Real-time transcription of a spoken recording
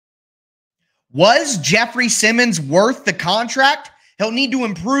Was Jeffery Simmons worth the contract? He'll need to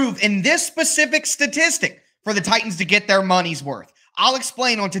improve in this specific statistic for the Titans to get their money's worth. I'll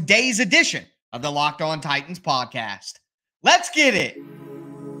explain on today's edition of the Locked On Titans podcast. Let's get it.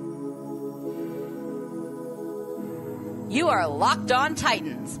 You are Locked On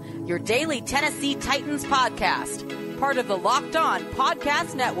Titans, your daily Tennessee Titans podcast, part of the Locked On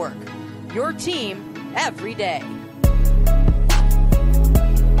Podcast Network, your team every day.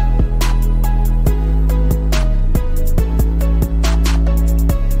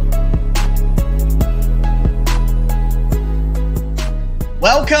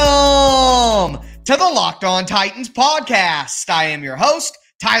 Welcome to the Locked On Titans podcast. I am your host,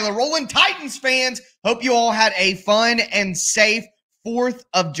 Tyler Rowland. Titans fans, hope you all had a fun and safe 4th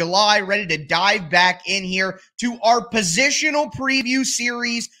of July. Ready to dive back in here to our positional preview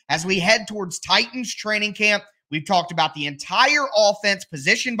series as we head towards Titans training camp. We've talked about the entire offense,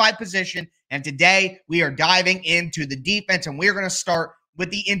 position by position, and today we are diving into the defense, and we're going to start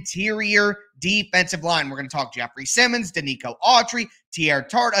with the interior defensive line. We're going to talk Jeffery Simmons, Denico Autry, Teair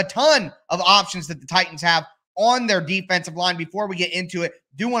Tart, a ton of options that the Titans have on their defensive line. Before we get into it,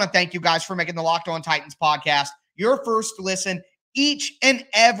 do want to thank you guys for making the Locked On Titans podcast your first listen each and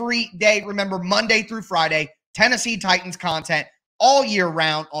every day. Remember, Monday through Friday, Tennessee Titans content all year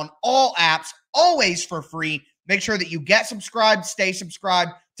round on all apps, always for free. Make sure that you get subscribed, stay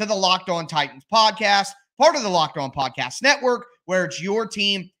subscribed to the Locked On Titans podcast, part of the Locked On Podcast Network, where it's your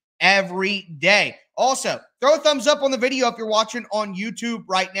team every day. Also, throw a thumbs up on the video if you're watching on YouTube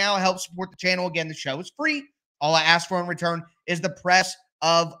right now. Help support the channel. Again, the show is free. All I ask for in return is the press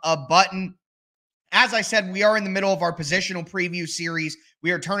of a button. As I said, we are in the middle of our positional preview series.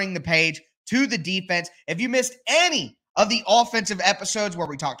 We are turning the page to the defense. If you missed any of the offensive episodes where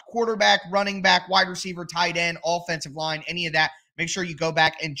we talked quarterback, running back, wide receiver, tight end, offensive line, any of that, make sure you go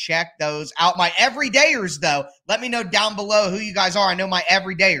back and check those out. My everydayers, though, let me know down below who you guys are. I know my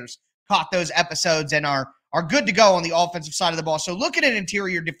everydayers caught those episodes and are good to go on the offensive side of the ball. So look at an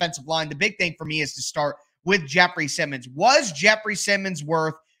interior defensive line. The big thing for me is to start with Jeffery Simmons. Was Jeffery Simmons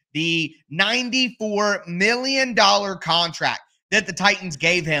worth the $94 million contract that the Titans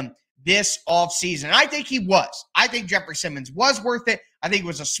gave him this offseason? And I think he was. I think Jeffery Simmons was worth it. I think it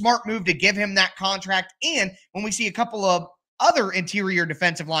was a smart move to give him that contract. And when we see a couple of other interior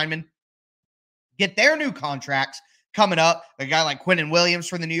defensive linemen get their new contracts coming up, a guy like Quinnen Williams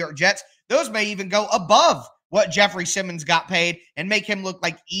from the New York Jets, those may even go above what Jeffery Simmons got paid and make him look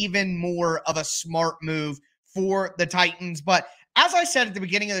like even more of a smart move for the Titans. But as I said at the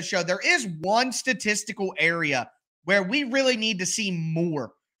beginning of the show, there is one statistical area where we really need to see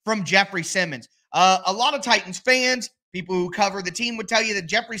more from Jeffery Simmons. A lot of Titans fans, people who cover the team, would tell you that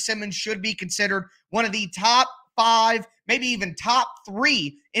Jeffery Simmons should be considered one of the top 5, maybe even top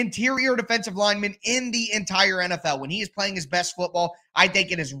 3 interior defensive linemen in the entire NFL. When he is playing his best football, I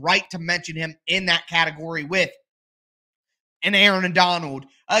think it is right to mention him in that category with an Aaron Donald,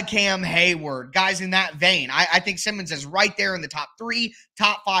 a Cam Hayward, guys in that vein. I think Simmons is right there in the top 3,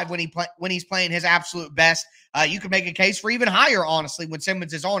 top 5 when he's playing his absolute best. You could make a case for even higher, honestly, when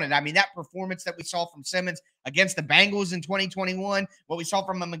Simmons is on it. I mean, that performance that we saw from Simmons against the Bengals in 2021, what we saw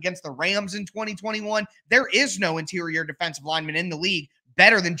from him against the Rams in 2021, there is no interior defensive lineman in the league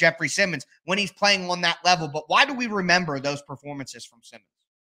better than Jeffery Simmons when he's playing on that level. But why do we remember those performances from Simmons?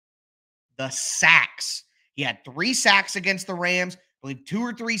 The sacks. He had 3 sacks against the Rams, I believe 2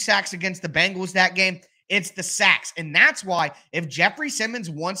 or 3 sacks against the Bengals that game. It's the sacks. And that's why if Jeffery Simmons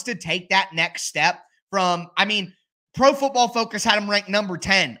wants to take that next step from, Pro Football Focus had him ranked number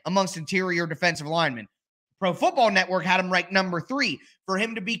 10 amongst interior defensive linemen. Pro Football Network had him ranked number 3. For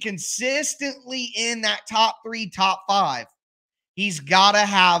him to be consistently in that top 3, top 5, he's got to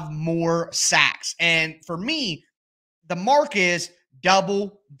have more sacks. And for me, the mark is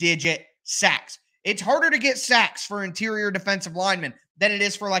double-digit sacks. It's harder to get sacks for interior defensive linemen than it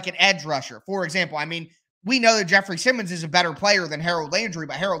is for like an edge rusher. For example, we know that Jeffery Simmons is a better player than Harold Landry,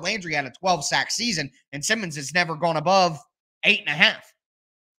 but Harold Landry had a 12-sack season, and Simmons has never gone above 8.5.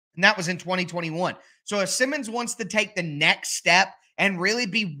 And that was in 2021. So if Simmons wants to take the next step and really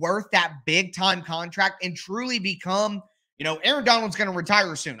be worth that big-time contract and truly become, Aaron Donald's going to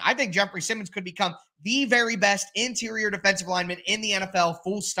retire soon. I think Jeffery Simmons could become the very best interior defensive lineman in the NFL,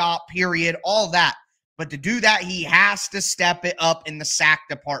 full stop, period, all that. But to do that, he has to step it up in the sack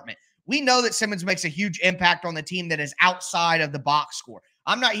department. We know that Simmons makes a huge impact on the team that is outside of the box score.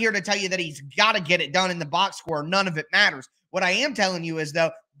 I'm not here to tell you that he's got to get it done in the box score. None of it matters. What I am telling you is, though,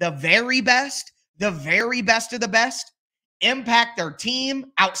 the very best of the best impact their team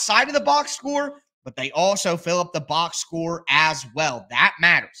outside of the box score, but they also fill up the box score as well. That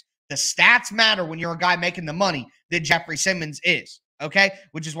matters. The stats matter when you're a guy making the money that Jeffery Simmons is, okay?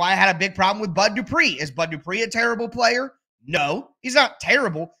 Which is why I had a big problem with Bud Dupree. Is Bud Dupree a terrible player? No, he's not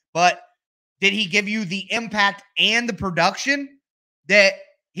terrible, but did he give you the impact and the production that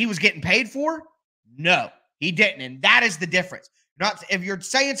he was getting paid for? No, he didn't, and that is the difference. If you're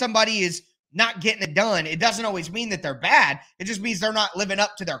saying somebody is not getting it done, it doesn't always mean that they're bad. It just means they're not living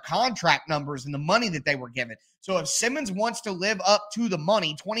up to their contract numbers and the money that they were given. So if Simmons wants to live up to the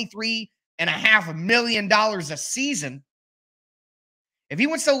money, $23.5 million a season, if he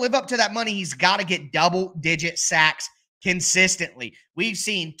wants to live up to that money, he's got to get double-digit sacks consistently. We've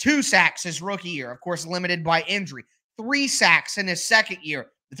seen 2 sacks his rookie year, of course, limited by injury. 3 sacks in his second year.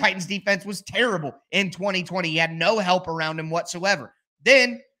 The Titans' defense was terrible in 2020. He had no help around him whatsoever.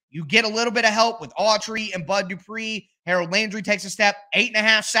 Then you get a little bit of help with Autry and Bud Dupree. Harold Landry takes a step,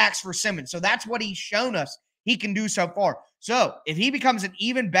 8.5 sacks for Simmons. So that's what he's shown us he can do so far. So if he becomes an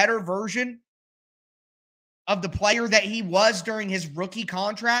even better version of the player that he was during his rookie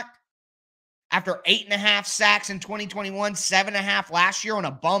contract, after 8.5 sacks in 2021, 7.5 last year on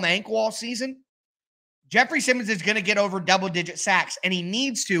a bum ankle all season, Jeffery Simmons is going to get over double-digit sacks, and he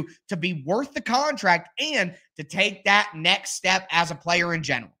needs to be worth the contract and to take that next step as a player in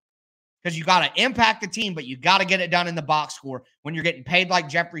general. Because you got to impact the team, but you got to get it done in the box score when you're getting paid like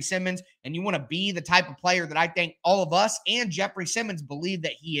Jeffery Simmons, and you want to be the type of player that I think all of us and Jeffery Simmons believe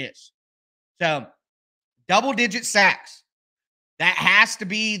that he is. So, double-digit sacks. That has to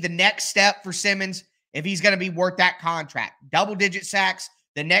be the next step for Simmons if he's going to be worth that contract. Double-digit sacks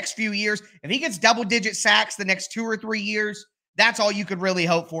the next few years. If he gets double-digit sacks the next 2 or 3 years, that's all you could really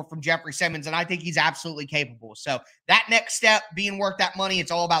hope for from Jeffery Simmons, and I think he's absolutely capable. So that next step, being worth that money,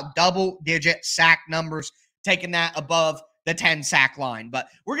 it's all about double-digit sack numbers, taking that above the 10-sack line. But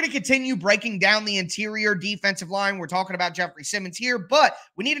we're going to continue breaking down the interior defensive line. We're talking about Jeffery Simmons here, but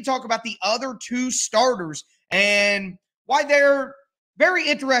we need to talk about the other 2 starters and why they're very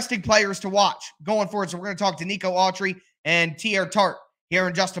interesting players to watch going forward. So we're going to talk to Denico Autry and Teair Tart here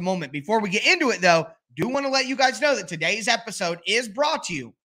in just a moment. Before we get into it, though, do want to let you guys know that today's episode is brought to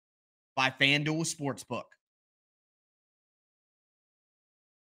you by FanDuel Sportsbook.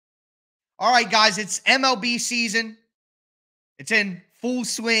 All right, guys, it's MLB season. It's in full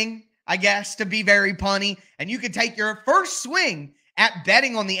swing, I guess, to be very punny. And you can take your first swing at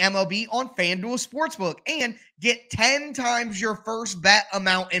betting on the MLB on FanDuel Sportsbook and get 10 times your first bet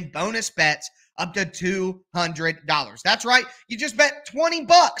amount in bonus bets up to $200. That's right. You just bet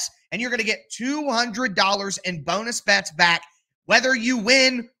 $20 and you're going to get $200 in bonus bets back, whether you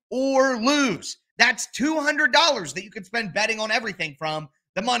win or lose. That's $200 that you could spend betting on everything from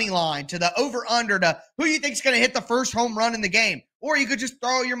the money line to the over-under to who you think is going to hit the first home run in the game. Or you could just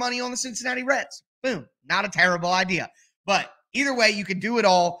throw your money on the Cincinnati Reds. Boom. Not a terrible idea. But either way, you can do it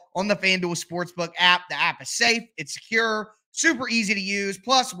all on the FanDuel Sportsbook app. The app is safe. It's secure. Super easy to use.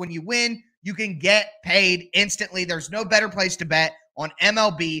 Plus, when you win, you can get paid instantly. There's no better place to bet on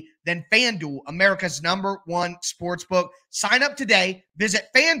MLB than FanDuel, America's #1 sportsbook. Sign up today. Visit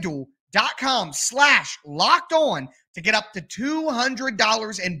FanDuel.com/lockedon to get up to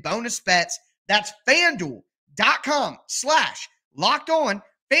 $200 in bonus bets. That's FanDuel.com/lockedon.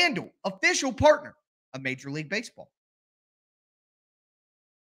 FanDuel, official partner of Major League Baseball.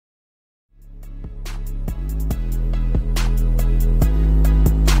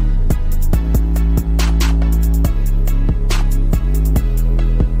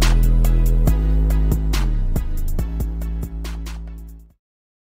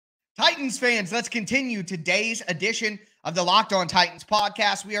 Titans fans, let's continue today's edition of the Locked On Titans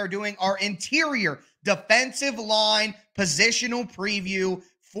podcast. We are doing our interior defensive line positional preview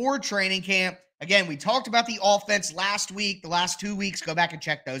for training camp. Again, we talked about the offense last week, the last 2 weeks. Go back and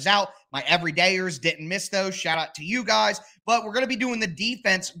check those out. My everydayers didn't miss those. Shout out to you guys. But we're going to be doing the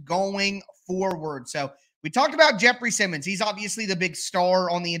defense going forward. So we talked about Jeffery Simmons. He's obviously the big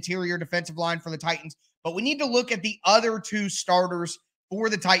star on the interior defensive line for the Titans. But we need to look at the other 2 starters for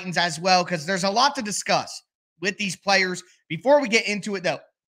the Titans as well, because there's a lot to discuss with these players. Before we get into it, though, I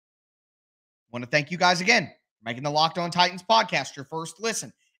want to thank you guys again for making the Locked On Titans podcast your first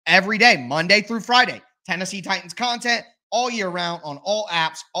listen every day, Monday through Friday. Tennessee Titans content all year round on all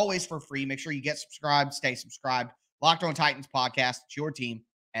apps, always for free. Make sure you get subscribed, stay subscribed. Locked On Titans podcast, it's your team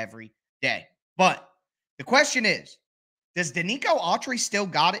every day. But the question is, does Denico Autry still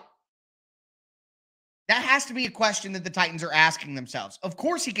got it? That has to be a question that the Titans are asking themselves. Of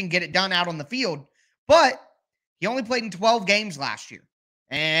course he can get it done out on the field, but he only played in 12 games last year.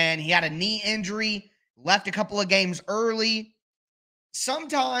 And he had a knee injury, left a couple of games early.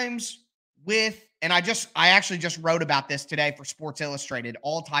 Sometimes and I actually just wrote about this today for Sports Illustrated,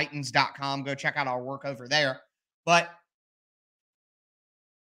 alltitans.com. Go check out our work over there. But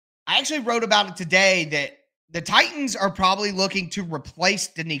I actually wrote about it today that the Titans are probably looking to replace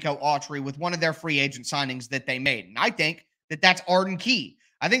Denico Autry with one of their free agent signings that they made. And I think that that's Arden Key.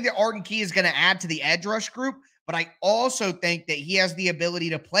 I think that Arden Key is going to add to the edge rush group, but I also think that he has the ability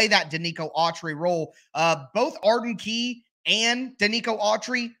to play that Denico Autry role. Both Arden Key and Denico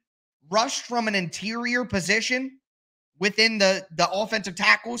Autry rushed from an interior position within the offensive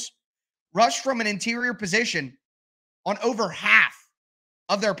tackles, rushed from an interior position on over half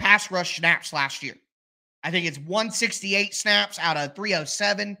of their pass rush snaps last year. I think it's 168 snaps out of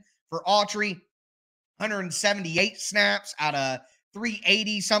 307 for Autry, 178 snaps out of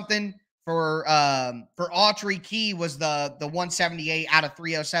 380 something for Autry. Key was the 178 out of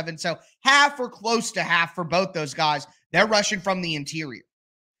 307. So half or close to half for both those guys. They're rushing from the interior.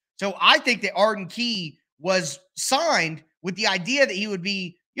 So I think that Arden Key was signed with the idea that he would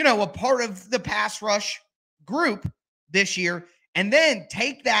be, a part of the pass rush group this year, and then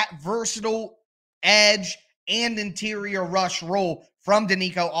take that versatile edge and interior rush role from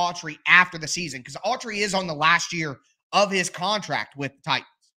Denico Autry after the season, because Autry is on the last year of his contract with the Titans.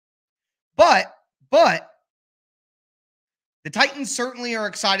 But the Titans certainly are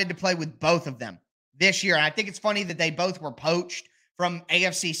excited to play with both of them this year. And I think it's funny that they both were poached from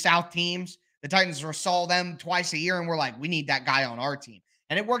AFC South teams. The Titans saw them twice a year and were like, we need that guy on our team.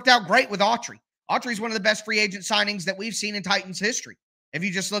 And it worked out great with Autry. Autry is one of the best free agent signings that we've seen in Titans history. If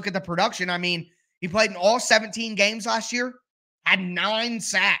you just look at the production, I mean, he played in all 17 games last year, had 9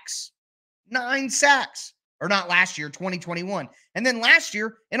 sacks. 9 sacks. Or not last year, 2021. And then last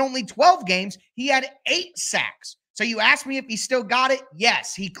year, in only 12 games, he had 8 sacks. So you ask me if he still got it?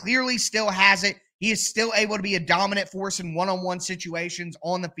 Yes, he clearly still has it. He is still able to be a dominant force in one-on-one situations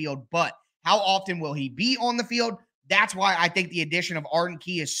on the field. But how often will he be on the field? That's why I think the addition of Arden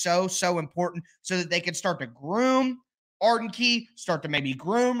Key is so important, so that they can start to groom Arden Key, start to maybe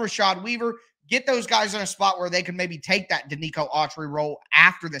groom Rashad Weaver, get those guys in a spot where they can maybe take that Denico Autry role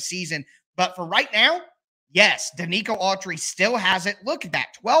after the season. But for right now, yes, Denico Autry still has it. Look at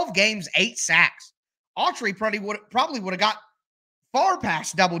that, 12 games, 8 sacks. Autry probably would have got far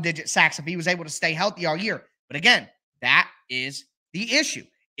past double-digit sacks if he was able to stay healthy all year. But again, that is the issue.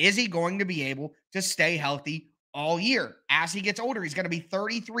 Is he going to be able to stay healthy all year? As he gets older, he's going to be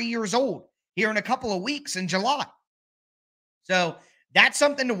 33 years old here in a couple of weeks in July. So that's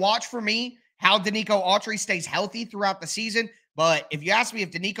something to watch for me, how Denico Autry stays healthy throughout the season. But if you ask me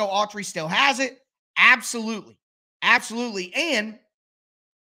if Denico Autry still has it, absolutely. Absolutely. And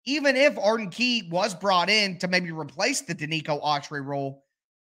even if Arden Key was brought in to maybe replace the Denico Autry role,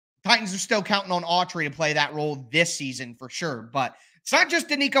 Titans are still counting on Autry to play that role this season for sure. But it's not just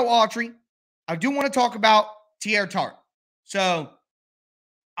Denico Autry. I do want to talk about Teair Tart. So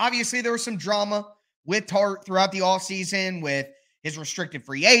obviously there was some drama with Tart throughout the offseason with his restricted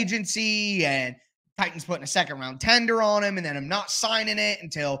free agency and Titans putting a second-round tender on him and then him not signing it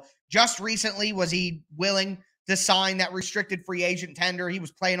until just recently was he willing to sign that restricted free agent tender. He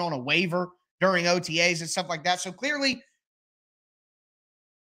was playing on a waiver during OTAs and stuff like that. So clearly,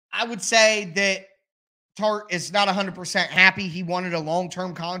 I would say that Tart is not 100% happy. He wanted a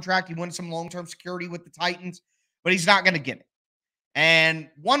long-term contract. He wanted some long-term security with the Titans, but he's not going to get it. And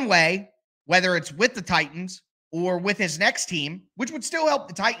one way, whether it's with the Titans or with his next team, which would still help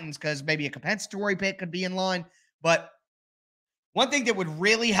the Titans because maybe a compensatory pick could be in line, but one thing that would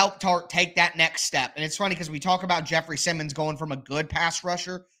really help Tart take that next step, and it's funny because we talk about Jeffery Simmons going from a good pass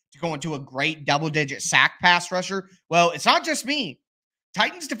rusher to going to a great double-digit sack pass rusher. Well, it's not just me.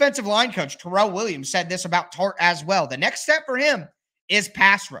 Titans defensive line coach Terrell Williams said this about Tart as well. The next step for him is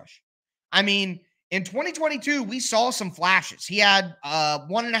pass rush. I mean, in 2022, we saw some flashes. He had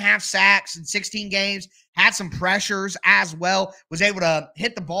 1.5 sacks in 16 games, had some pressures as well, was able to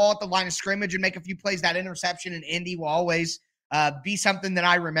hit the ball at the line of scrimmage and make a few plays. That interception in Indy will always be something that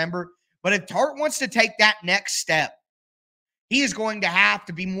I remember. But if Tart wants to take that next step, he is going to have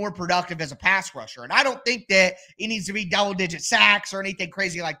to be more productive as a pass rusher. And I don't think that he needs to be double-digit sacks or anything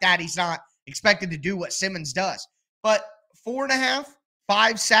crazy like that. He's not expected to do what Simmons does. But 4.5,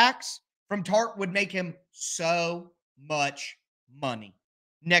 5 sacks from Tart would make him so much money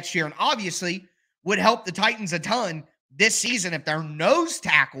next year. And obviously would help the Titans a ton this season if their nose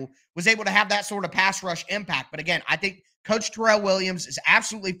tackle was able to have that sort of pass rush impact. But again, I think Coach Terrell Williams is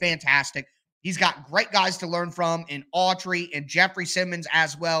absolutely fantastic. He's got great guys to learn from in Autry and Jeffery Simmons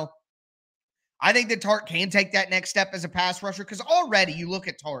as well. I think that Tart can take that next step as a pass rusher because already you look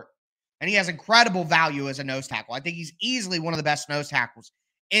at Tart and he has incredible value as a nose tackle. I think he's easily one of the best nose tackles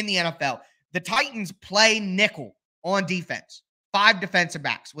in the NFL. the Titans play nickel on defense, 5 defensive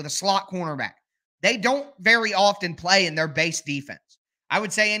backs with a slot cornerback. They don't very often play in their base defense. I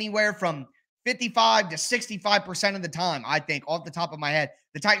would say anywhere from 55 to 65% of the time, I think, off the top of my head,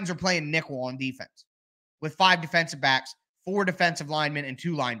 the Titans are playing nickel on defense with 5 defensive backs, 4 defensive linemen, and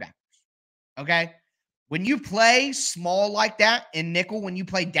 2 linebackers. Okay? When you play small like that in nickel, when you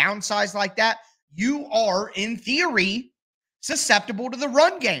play downsized like that, you are, in theory, susceptible to the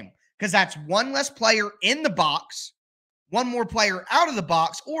run game because that's one less player in the box, one more player out of the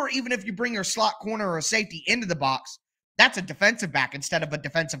box, or even if you bring your slot corner or a safety into the box, that's a defensive back instead of a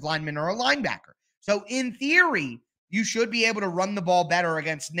defensive lineman or a linebacker. So in theory, you should be able to run the ball better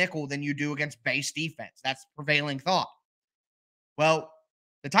against nickel than you do against base defense. That's prevailing thought. Well,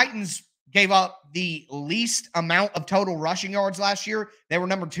 the Titans gave up the least amount of total rushing yards last year. They were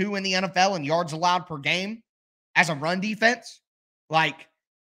number 2 in the NFL in yards allowed per game as a run defense. Like,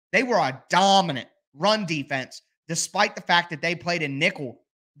 they were a dominant run defense despite the fact that they played in nickel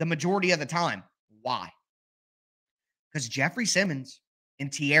the majority of the time. Why? Because Jeffery Simmons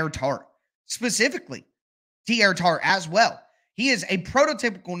and Teair Tart, specifically Teair Tart as well, he is a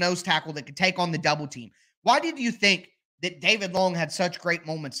prototypical nose tackle that could take on the double team. Why did you think that David Long had such great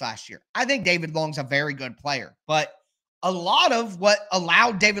moments last year? I think David Long's a very good player, but a lot of what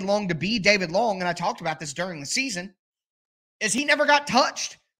allowed David Long to be David Long, and I talked about this during the season, is he never got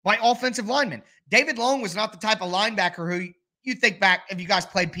touched by offensive linemen. David Long was not the type of linebacker who you think back, if you guys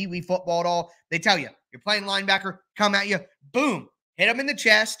played Pee Wee football at all, they tell you, you're playing linebacker, come at you, boom, hit him in the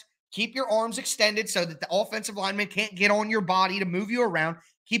chest, keep your arms extended so that the offensive lineman can't get on your body to move you around,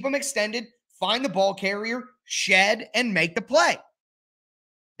 keep them extended, find the ball carrier, shed, and make the play.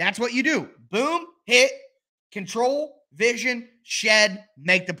 That's what you do. Boom, hit, control, vision, shed,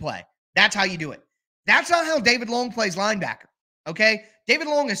 make the play. That's how you do it. That's not how David Long plays linebacker, okay? David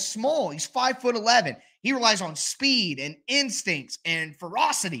Long is small. He's 5'11". He relies on speed and instincts and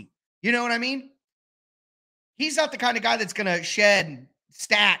ferocity. You know what I mean? He's not the kind of guy that's going to shed and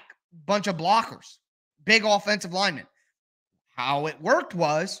stack a bunch of blockers, big offensive linemen. How it worked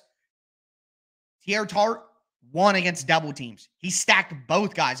was Teair Tart won against double teams. He stacked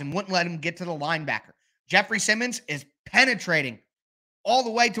both guys and wouldn't let him get to the linebacker. Jeffery Simmons is penetrating all the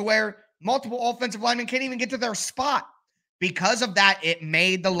way to where multiple offensive linemen can't even get to their spot. Because of that, it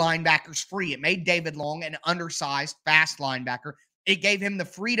made the linebackers free. It made David Long an undersized, fast linebacker. It gave him the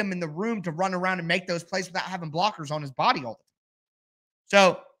freedom and the room to run around and make those plays without having blockers on his body all the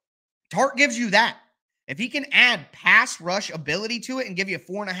time. So Tart gives you that. If he can add pass rush ability to it and give you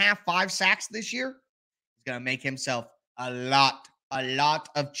 4.5, 5 sacks this year, he's going to make himself a lot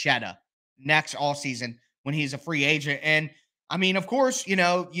of cheddar next offseason when he's a free agent. And, I mean, of course, you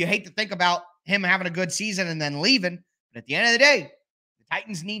know, you hate to think about him having a good season and then leaving. But at the end of the day, the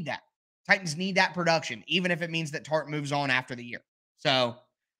Titans need that. Titans need that production, even if it means that Tart moves on after the year. So,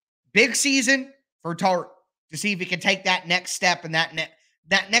 big season for Tart to see if he can take that next step and that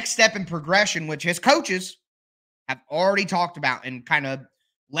next step in progression, which his coaches have already talked about and kind of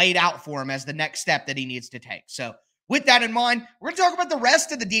laid out for him as the next step that he needs to take. So, with that in mind, we're going to talk about the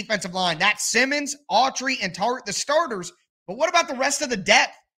rest of the defensive line. That's Simmons, Autry, and Tart, the starters. But what about the rest of the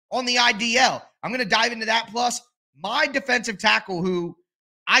depth on the IDL? I'm going to dive into that. Plus, my defensive tackle, who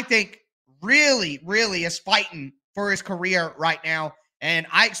I think really is fighting for his career right now, and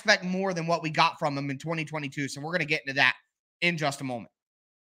I expect more than what we got from him in 2022. So we're going to get into that in just a moment.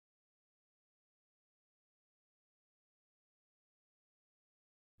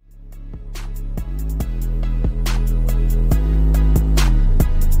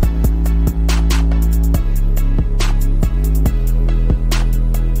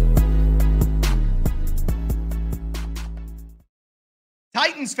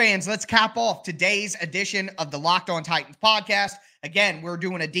 Titans fans, let's cap off today's edition of the Locked On Titans podcast. Again, we're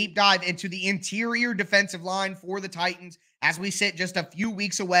doing a deep dive into the interior defensive line for the Titans as we sit just a few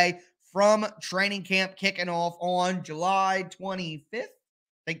weeks away from training camp kicking off on July 25th. I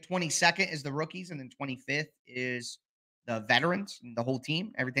think 22nd is the rookies, and then 25th is the veterans and the whole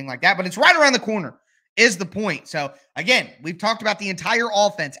team, everything like that. But it's right around the corner is the point. So, again, we've talked about the entire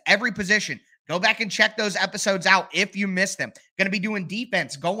offense, every position. Go back and check those episodes out if you missed them. Going to be doing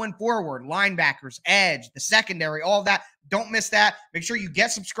defense going forward, linebackers, edge, the secondary, all of that. Don't miss that. Make sure you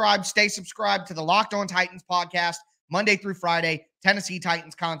get subscribed, stay subscribed to the Locked On Titans podcast, Monday through Friday, Tennessee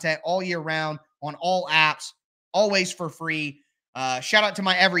Titans content all year round on all apps, always for free. Shout out to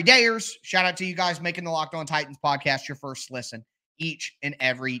my everydayers. Shout out to you guys making the Locked On Titans podcast your first listen each and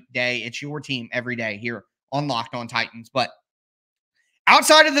every day. It's your team every day here on Locked On Titans. But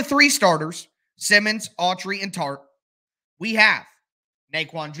outside of the 3 starters, Simmons, Autry, and Tart, we have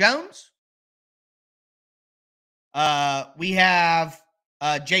Naquan Jones, We have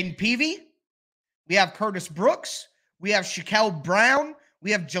Jaden Peavy. We have Curtis Brooks. We have Shaquille Brown.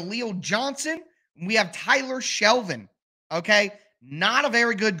 We have Jaleel Johnson. We have Tyler Shelvin. Okay? Not a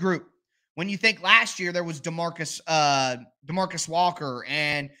very good group. When you think last year there was DeMarcus Walker,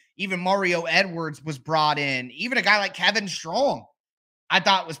 and even Mario Edwards was brought in. Even a guy like Kevin Strong, I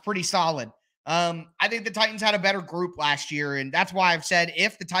thought was pretty solid. I think the Titans had a better group last year, and that's why I've said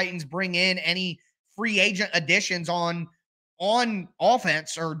if the Titans bring in any free agent additions on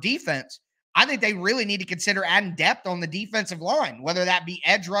offense or defense, I think they really need to consider adding depth on the defensive line, whether that be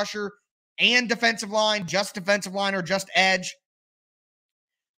edge rusher and defensive line, just defensive line, or just edge.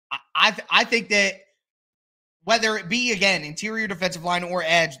 I think that whether it be, again, interior defensive line or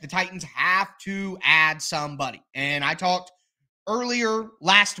edge, the Titans have to add somebody. And I talked earlier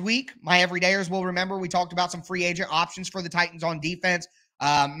last week, my everydayers will remember, we talked about some free agent options for the Titans on defense.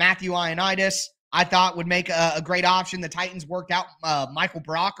 Matthew Ioannidis, I thought, would make a great option. The Titans worked out Michael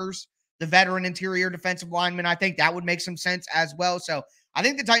Brockers, the veteran interior defensive lineman. I think that would make some sense as well. So I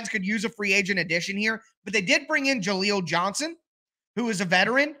think the Titans could use a free agent addition here. But they did bring in Jaleel Johnson, who is a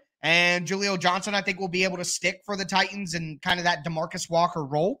veteran. And Jaleel Johnson, I think, will be able to stick for the Titans in kind of that DeMarcus Walker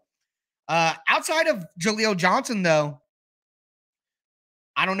role. Outside of Jaleel Johnson, though,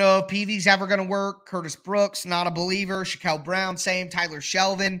 I don't know if Peavy's ever going to work. Curtis Brooks, not a believer. Shaquille Brown, same. Tyler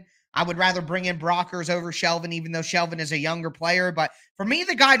Shelvin. I would rather bring in Brockers over Shelvin, even though Shelvin is a younger player. But for me,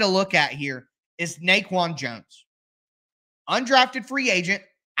 the guy to look at here is Naquan Jones. Undrafted free agent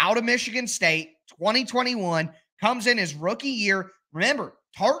out of Michigan State, 2021, comes in his rookie year. Remember,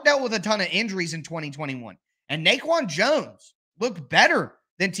 Tart dealt with a ton of injuries in 2021. And Naquan Jones looked better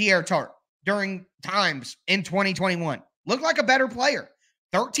than Teair Tart during times in 2021. Looked like a better player.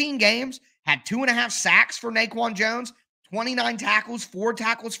 13 games, had 2.5 sacks for Naquan Jones, 29 tackles, 4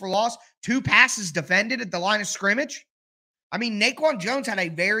 tackles for loss, 2 passes defended at the line of scrimmage. I mean, Naquan Jones had a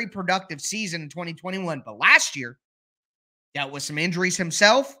very productive season in 2021, but last year dealt with some injuries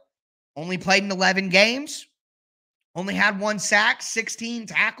himself, only played in 11 games, only had 1 sack, 16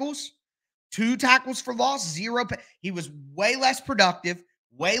 tackles, 2 tackles for loss, 0. He was way less productive,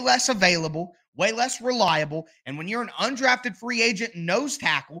 way less available, way less reliable. And when you're an undrafted free agent nose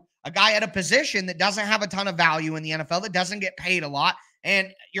tackle, a guy at a position that doesn't have a ton of value in the NFL, that doesn't get paid a lot,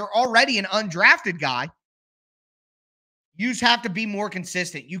 and you're already an undrafted guy, you just have to be more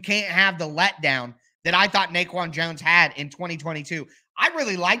consistent. You can't have the letdown that I thought Naquan Jones had in 2022. I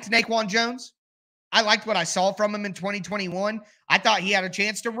really liked Naquan Jones. I liked what I saw from him in 2021. I thought he had a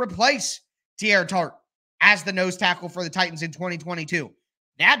chance to replace Teair Tart as the nose tackle for the Titans in 2022.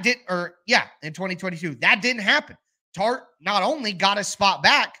 In 2022. That didn't happen. Tart not only got his spot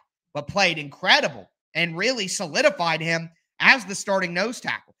back, but played incredible and really solidified him as the starting nose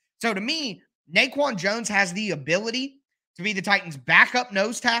tackle. So to me, Naquan Jones has the ability to be the Titans' backup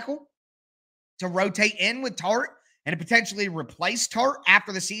nose tackle, to rotate in with Tart and to potentially replace Tart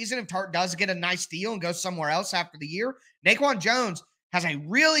after the season if Tart does get a nice deal and goes somewhere else after the year. Naquan Jones has a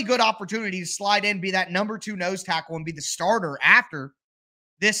really good opportunity to slide in, be that number 2 nose tackle, and be the starter after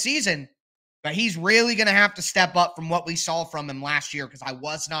this season. But he's really going to have to step up from what we saw from him last year, because I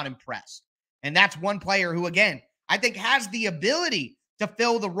was not impressed. And that's one player who, again, I think has the ability to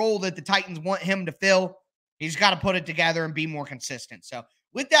fill the role that the Titans want him to fill. He's got to put it together and be more consistent. So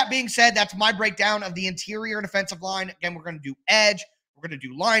with that being said, that's my breakdown of the interior defensive line. Again, we're going to do edge. We're going to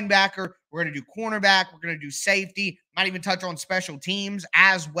do linebacker. We're going to do cornerback. We're going to do safety. Might even touch on special teams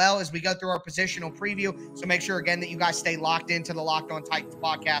as well as we go through our positional preview. So make sure, again, that you guys stay locked into the Locked On Titans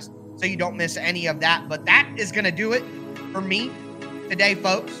podcast so you don't miss any of that. But that is going to do it for me today,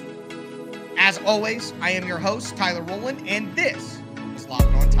 folks. As always, I am your host, Tyler Rowland, and this is Locked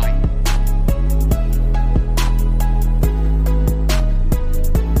On Titans.